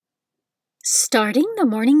Starting the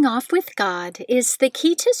morning off with God is the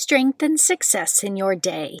key to strength and success in your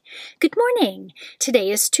day. Good morning.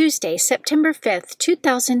 Today is Tuesday, September 5th,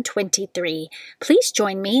 2023. Please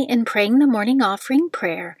join me in praying the morning offering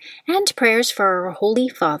prayer and prayers for our Holy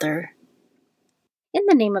Father. In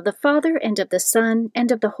the name of the Father, and of the Son,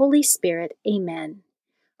 and of the Holy Spirit, Amen.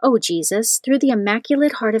 O Jesus, through the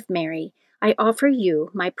Immaculate Heart of Mary, I offer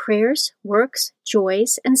you my prayers, works,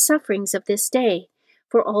 joys, and sufferings of this day,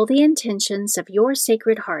 for all the intentions of your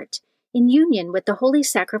Sacred Heart, in union with the holy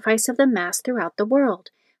sacrifice of the Mass throughout the world,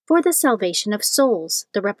 for the salvation of souls,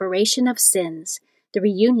 the reparation of sins, the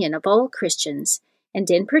reunion of all Christians, and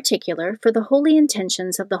in particular for the holy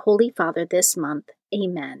intentions of the Holy Father this month.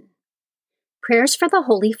 Amen. Prayers for the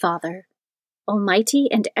Holy Father. Almighty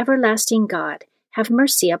and everlasting God, have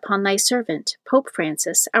mercy upon thy servant, Pope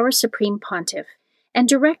Francis, our Supreme Pontiff, and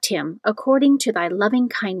direct him, according to thy loving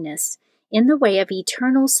kindness, in the way of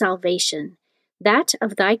eternal salvation, that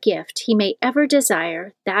of thy gift he may ever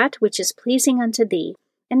desire that which is pleasing unto thee,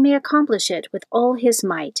 and may accomplish it with all his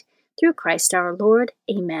might, through Christ our Lord.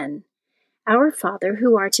 Amen. Our Father,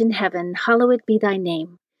 who art in heaven, hallowed be thy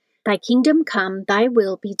name. Thy kingdom come, thy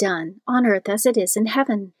will be done, on earth as it is in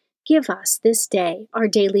heaven. Give us this day our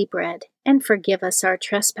daily bread, and forgive us our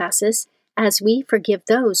trespasses, as we forgive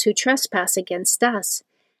those who trespass against us.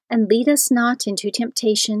 And lead us not into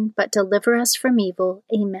temptation, but deliver us from evil.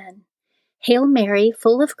 Amen. Hail Mary,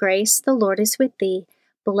 full of grace, the Lord is with thee.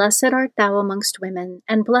 Blessed art thou amongst women,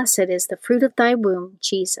 and blessed is the fruit of thy womb,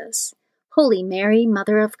 Jesus. Holy Mary,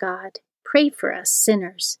 Mother of God, pray for us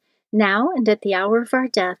sinners, now and at the hour of our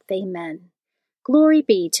death. Amen. Glory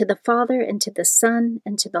be to the Father, and to the Son,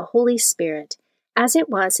 and to the Holy Spirit, as it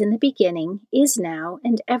was in the beginning, is now,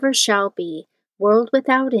 and ever shall be, world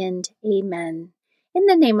without end. Amen. In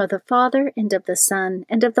the name of the Father, and of the Son,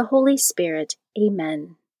 and of the Holy Spirit.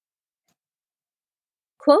 Amen.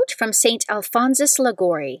 Quote from St. Alphonsus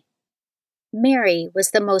Liguori. Mary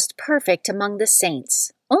was the most perfect among the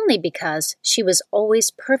saints, only because she was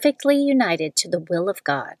always perfectly united to the will of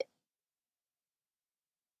God.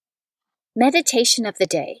 Meditation of the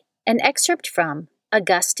Day, an excerpt from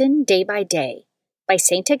Augustine Day by Day, by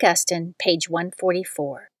St. Augustine, page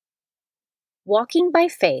 144. Walking by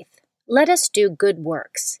faith, let us do good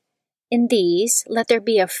works. In these, let there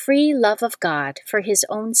be a free love of God for his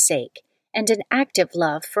own sake, and an active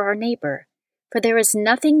love for our neighbor, for there is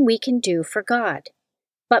nothing we can do for God.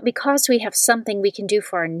 But because we have something we can do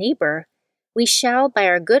for our neighbor, we shall, by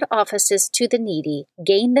our good offices to the needy,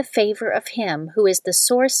 gain the favor of him who is the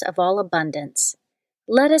source of all abundance.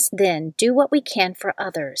 Let us then do what we can for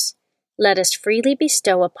others. Let us freely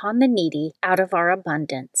bestow upon the needy out of our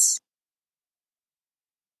abundance.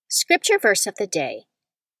 Scripture verse of the day.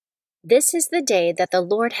 This is the day that the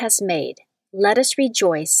Lord has made. Let us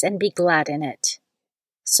rejoice and be glad in it.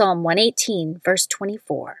 Psalm 118, verse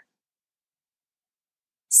 24.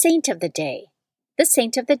 Saint of the Day. The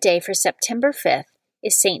saint of the day for September 5th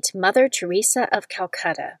is Saint Mother Teresa of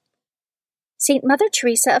Calcutta. Saint Mother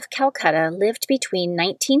Teresa of Calcutta lived between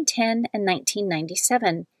 1910 and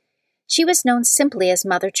 1997. She was known simply as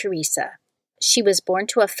Mother Teresa. She was born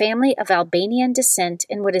to a family of Albanian descent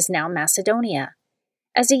in what is now Macedonia.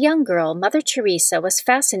 As a young girl, Mother Teresa was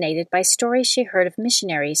fascinated by stories she heard of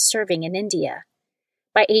missionaries serving in India.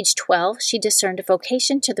 By age 12, she discerned a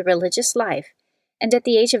vocation to the religious life, and at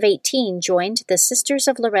the age of 18 joined the Sisters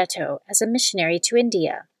of Loreto as a missionary to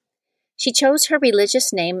India. She chose her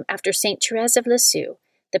religious name after St. Therese of Lisieux,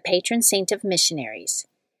 the patron saint of missionaries.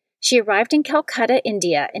 She arrived in Calcutta,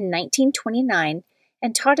 India in 1929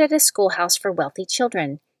 and taught at a schoolhouse for wealthy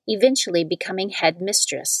children, eventually becoming head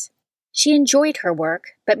mistress. She enjoyed her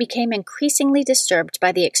work, but became increasingly disturbed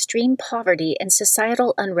by the extreme poverty and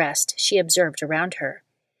societal unrest she observed around her.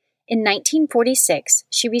 In 1946,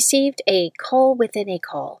 she received a call within a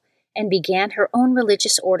call and began her own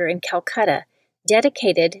religious order in Calcutta,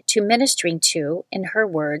 dedicated to ministering to, in her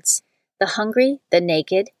words, the hungry, the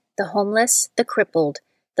naked, the homeless, the crippled,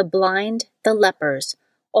 the blind, the lepers,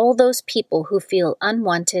 all those people who feel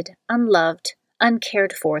unwanted, unloved,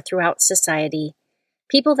 uncared for throughout society,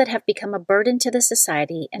 people that have become a burden to the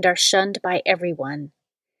society and are shunned by everyone.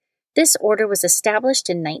 This order was established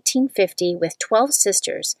in 1950 with 12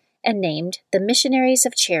 sisters and named the Missionaries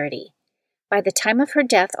of Charity. By the time of her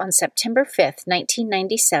death on September 5,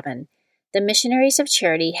 1997, the Missionaries of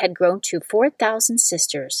Charity had grown to 4,000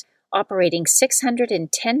 sisters, operating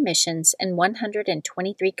 610 missions in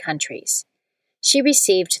 123 countries. She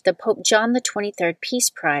received the Pope John XXIII Peace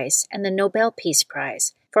Prize and the Nobel Peace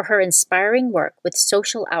Prize for her inspiring work with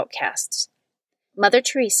social outcasts. Mother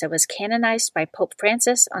Teresa was canonized by Pope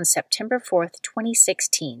Francis on September 4,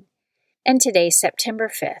 2016. And today, September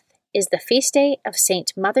 5th, is the feast day of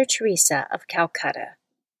Saint Mother Teresa of Calcutta.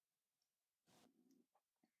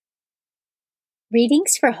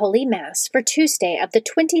 Readings for Holy Mass for Tuesday of the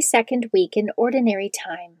 22nd week in Ordinary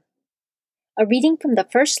Time. A reading from the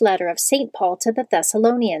first letter of St. Paul to the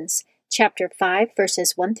Thessalonians, chapter 5,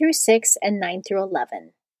 verses 1 through 6 and 9 through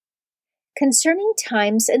 11. Concerning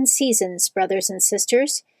times and seasons, brothers and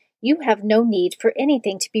sisters, you have no need for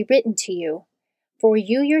anything to be written to you, for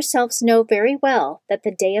you yourselves know very well that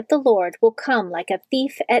the day of the Lord will come like a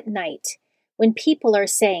thief at night, when people are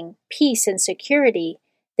saying, peace and security,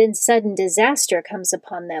 then sudden disaster comes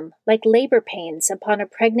upon them, like labor pains upon a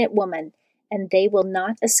pregnant woman, and they will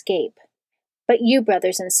not escape. But you,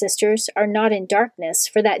 brothers and sisters, are not in darkness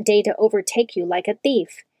for that day to overtake you like a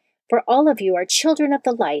thief. For all of you are children of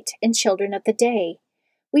the light and children of the day.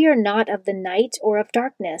 We are not of the night or of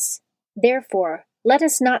darkness. Therefore, let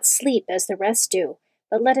us not sleep as the rest do,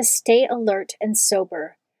 but let us stay alert and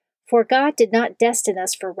sober. For God did not destine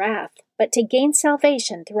us for wrath, but to gain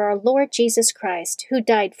salvation through our Lord Jesus Christ, who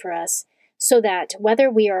died for us, so that, whether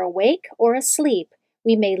we are awake or asleep,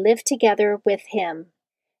 we may live together with him.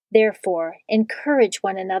 Therefore, encourage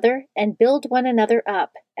one another and build one another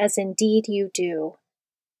up, as indeed you do.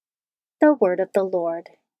 The Word of the Lord.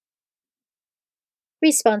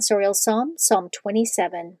 Responsorial Psalm, Psalm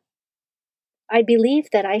 27. I believe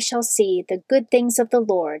that I shall see the good things of the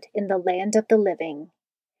Lord in the land of the living.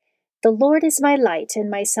 The Lord is my light and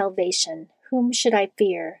my salvation. Whom should I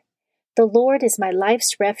fear? The Lord is my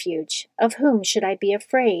life's refuge. Of whom should I be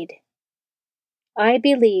afraid? I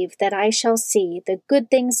believe that I shall see the good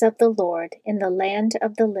things of the Lord in the land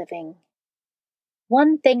of the living.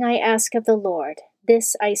 One thing I ask of the Lord,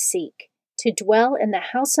 this I seek, to dwell in the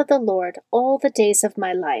house of the Lord all the days of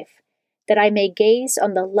my life, that I may gaze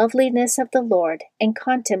on the loveliness of the Lord and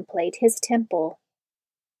contemplate his temple.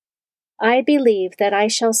 I believe that I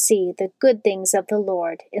shall see the good things of the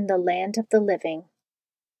Lord in the land of the living.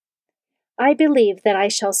 I believe that I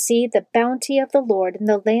shall see the bounty of the Lord in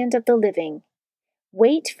the land of the living.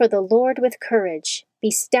 Wait for the Lord with courage,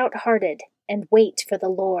 be stout-hearted, and wait for the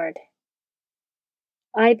Lord.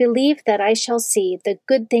 I believe that I shall see the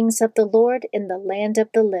good things of the Lord in the land of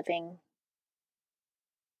the living.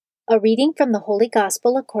 A reading from the Holy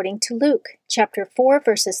Gospel according to Luke, chapter 4,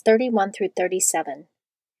 verses 31 through 37.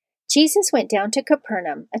 Jesus went down to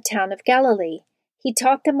Capernaum, a town of Galilee. He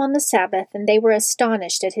taught them on the Sabbath, and they were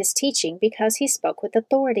astonished at his teaching because he spoke with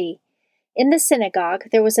authority. In the synagogue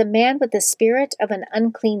there was a man with the spirit of an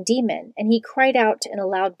unclean demon, and he cried out in a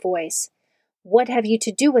loud voice, "What have you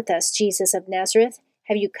to do with us, Jesus of Nazareth?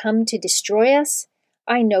 Have you come to destroy us?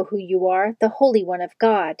 I know who you are, the Holy One of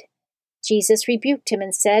God." Jesus rebuked him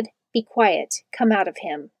and said, "Be quiet, come out of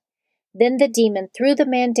him." Then the demon threw the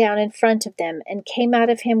man down in front of them and came out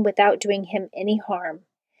of him without doing him any harm.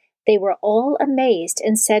 They were all amazed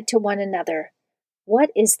and said to one another,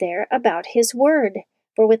 "What is there about his word?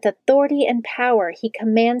 For with authority and power he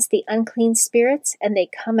commands the unclean spirits, and they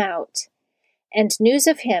come out." And news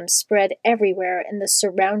of him spread everywhere in the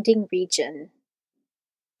surrounding region.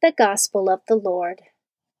 The Gospel of the Lord.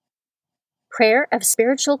 Prayer of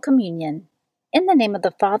Spiritual Communion. In the name of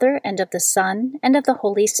the Father, and of the Son, and of the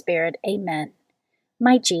Holy Spirit. Amen.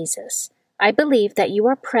 My Jesus, I believe that you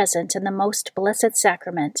are present in the most blessed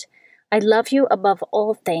sacrament. I love you above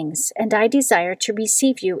all things, and I desire to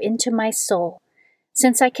receive you into my soul.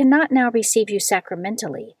 Since I cannot now receive you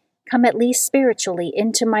sacramentally, come at least spiritually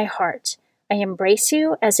into my heart. I embrace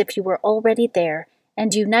you as if you were already there,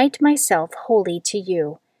 and unite myself wholly to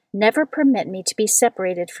you. Never permit me to be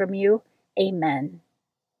separated from you. Amen.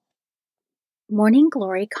 Morning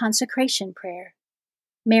Glory Consecration Prayer.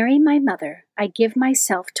 Mary, my Mother, I give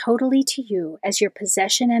myself totally to you as your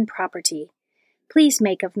possession and property. Please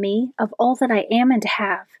make of me, of all that I am and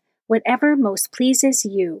have, whatever most pleases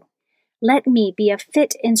you. Let me be a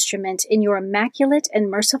fit instrument in your immaculate and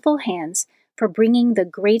merciful hands for bringing the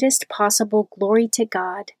greatest possible glory to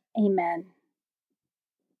God. Amen.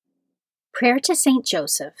 Prayer to Saint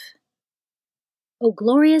Joseph. O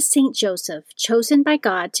glorious Saint Joseph, chosen by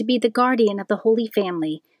God to be the guardian of the Holy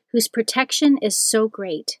Family, whose protection is so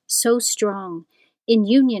great, so strong, in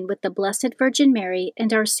union with the Blessed Virgin Mary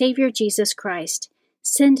and our Savior Jesus Christ,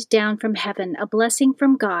 send down from heaven a blessing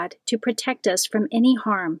from God to protect us from any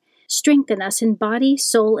harm, strengthen us in body,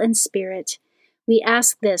 soul, and spirit. We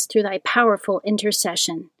ask this through thy powerful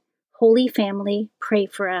intercession. Holy Family, pray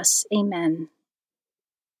for us. Amen.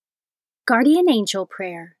 Guardian Angel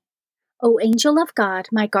Prayer. O angel of God,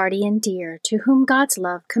 my guardian dear, to whom God's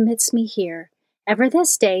love commits me here, ever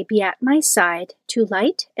this day be at my side, to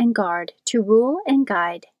light and guard, to rule and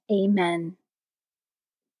guide. Amen.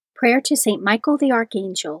 Prayer to Saint Michael the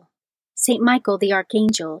Archangel. Saint Michael the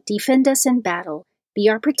Archangel, defend us in battle. Be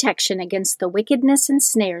our protection against the wickedness and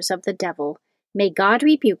snares of the devil. May God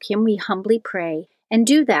rebuke him, we humbly pray. And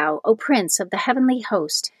do thou, O Prince of the heavenly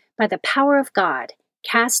host, by the power of God,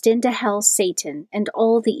 cast into hell Satan and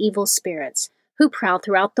all the evil spirits, who prowl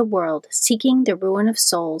throughout the world, seeking the ruin of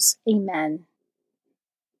souls. Amen.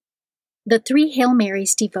 The Three Hail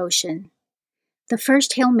Marys Devotion. The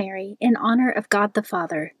first Hail Mary, in honor of God the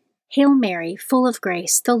Father. Hail Mary, full of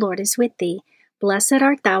grace, the Lord is with thee. Blessed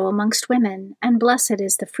art thou amongst women, and blessed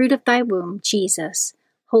is the fruit of thy womb, Jesus.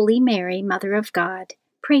 Holy Mary, Mother of God,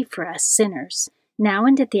 pray for us sinners, now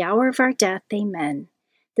and at the hour of our death. Amen.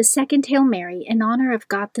 The second Hail Mary, in honor of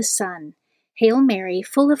God the Son. Hail Mary,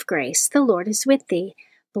 full of grace, the Lord is with thee.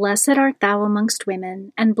 Blessed art thou amongst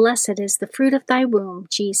women, and blessed is the fruit of thy womb,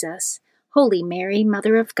 Jesus. Holy Mary,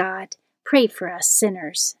 Mother of God, pray for us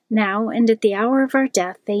sinners, now and at the hour of our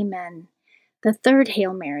death. Amen. The third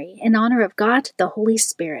Hail Mary, in honor of God the Holy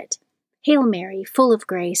Spirit. Hail Mary, full of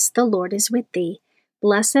grace, the Lord is with thee.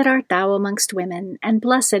 Blessed art thou amongst women, and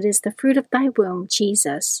blessed is the fruit of thy womb,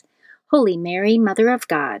 Jesus. Holy Mary, Mother of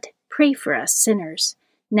God, pray for us sinners,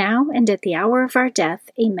 now and at the hour of our death.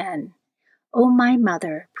 Amen. O my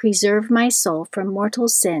Mother, preserve my soul from mortal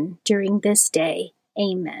sin during this day.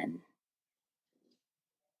 Amen.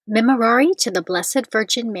 Memorare to the Blessed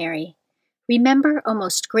Virgin Mary. Remember, O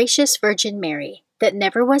most gracious Virgin Mary, that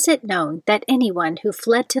never was it known that anyone who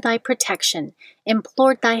fled to thy protection,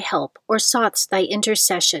 implored thy help, or sought thy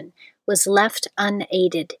intercession, was left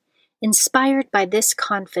unaided. Inspired by this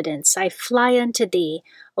confidence, I fly unto thee,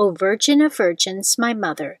 O Virgin of Virgins, my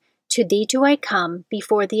Mother. To thee do I come,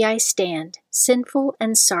 before thee I stand, sinful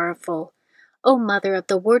and sorrowful. O Mother of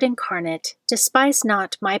the Word incarnate, despise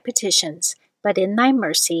not my petitions, but in thy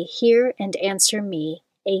mercy hear and answer me.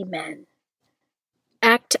 Amen.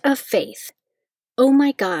 Act of Faith. O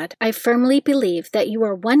my God, I firmly believe that you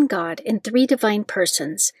are one God in three divine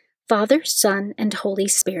persons, Father, Son, and Holy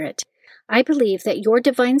Spirit. I believe that your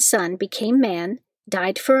divine Son became man,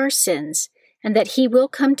 died for our sins, and that he will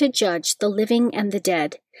come to judge the living and the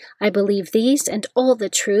dead. I believe these and all the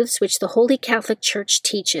truths which the Holy Catholic Church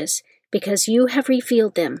teaches, because you have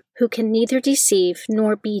revealed them, who can neither deceive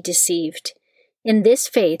nor be deceived. In this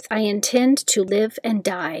faith I intend to live and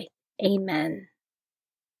die. Amen.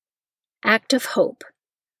 Act of Hope.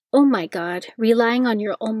 O my God, relying on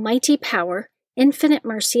your almighty power, infinite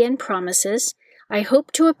mercy and promises, I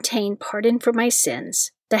hope to obtain pardon for my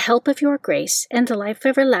sins, the help of your grace, and the life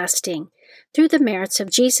everlasting, through the merits of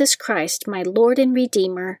Jesus Christ, my Lord and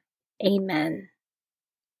Redeemer. Amen.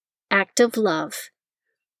 Act of Love.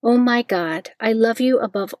 O my God, I love you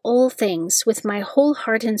above all things with my whole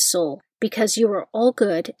heart and soul, because you are all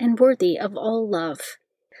good and worthy of all love.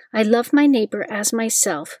 I love my neighbor as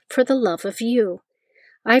myself for the love of you.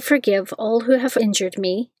 I forgive all who have injured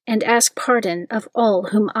me, and ask pardon of all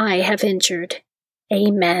whom I have injured.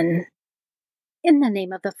 Amen. In the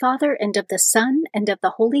name of the Father, and of the Son, and of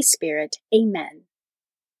the Holy Spirit. Amen.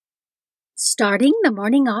 Starting the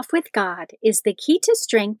morning off with God is the key to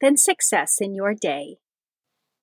strength and success in your day.